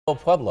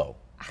Pueblo.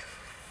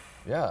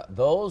 Yeah,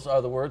 those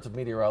are the words of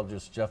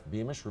meteorologist Jeff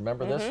Beamish.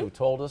 Remember this, who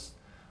told us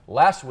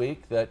last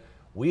week that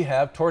we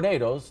have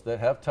tornadoes that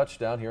have touched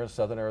down here in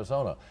southern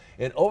Arizona.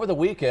 And over the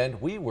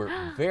weekend, we were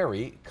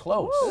very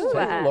close. Ooh.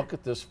 Take a look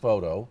at this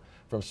photo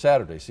from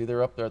Saturday. See,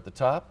 they're up there at the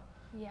top?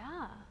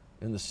 Yeah.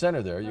 In the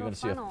center there, you're going to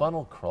see a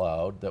funnel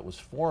cloud that was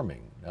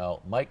forming. Now,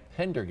 Mike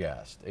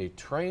Pendergast, a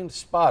trained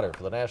spotter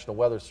for the National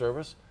Weather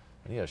Service,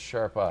 and he has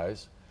sharp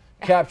eyes,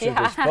 captured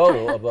this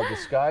photo above the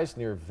skies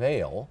near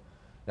Vail.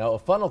 Now, a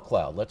funnel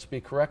cloud, let's be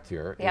correct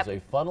here, is a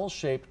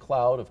funnel-shaped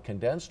cloud of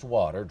condensed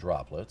water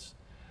droplets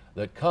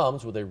that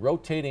comes with a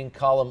rotating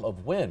column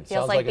of wind. Feels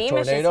Sounds like a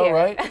tornado,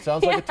 right?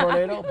 Sounds like a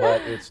tornado,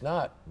 but it's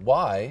not.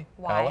 Why,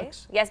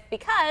 Alex? Yes,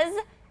 because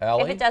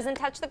Allie? if it doesn't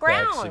touch the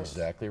ground. That's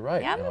exactly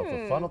right. Now, if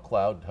a funnel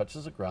cloud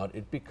touches the ground,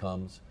 it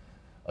becomes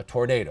a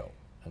tornado.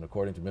 And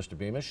according to Mr.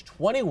 Beamish,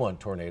 21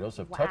 tornadoes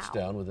have touched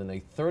down within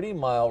a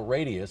 30-mile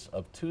radius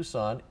of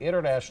Tucson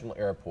International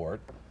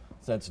Airport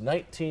since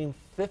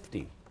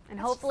 1950. And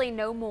hopefully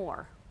no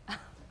more.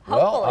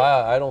 Well,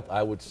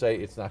 I would say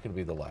it's not going to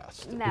be the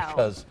last. No.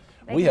 Because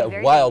we have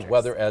wild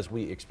weather as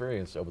we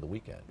experienced over the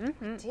weekend.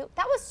 Dude,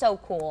 that was so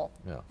cool.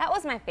 Yeah. That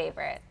was my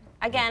favorite.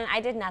 Again, I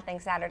did nothing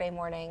Saturday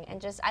morning,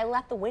 and just I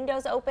left the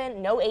windows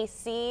open, no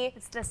AC.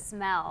 It's the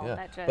smell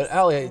that just. But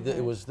Allie,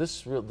 it was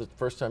this the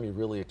first time you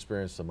really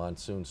experienced a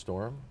monsoon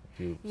storm? If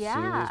you've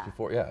seen these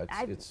before,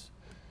 it's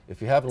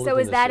if you haven't lived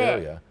in this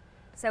area.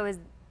 So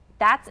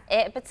that's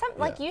it. But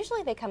like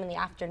usually they come in the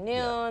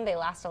afternoon. They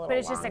last a little longer. But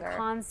it's just a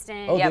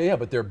constant. Oh yeah,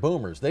 but they're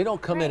boomers. They don't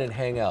come in and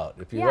hang out.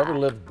 If you've ever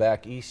lived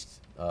back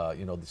east,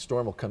 you know, the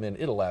storm will come in.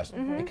 It'll last.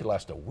 It could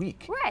last a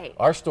week. Right.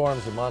 Our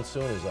storms, the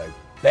monsoon is like,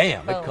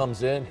 bam! It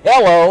comes in.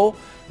 Hello,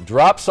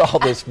 drops all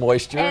this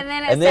moisture,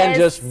 and then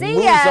just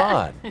moves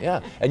on.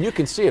 Yeah, and you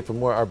can see it from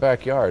where our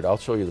backyard. I'll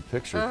show you the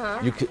picture.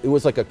 It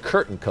was like a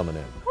curtain coming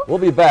in. We'll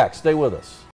be back. Stay with us.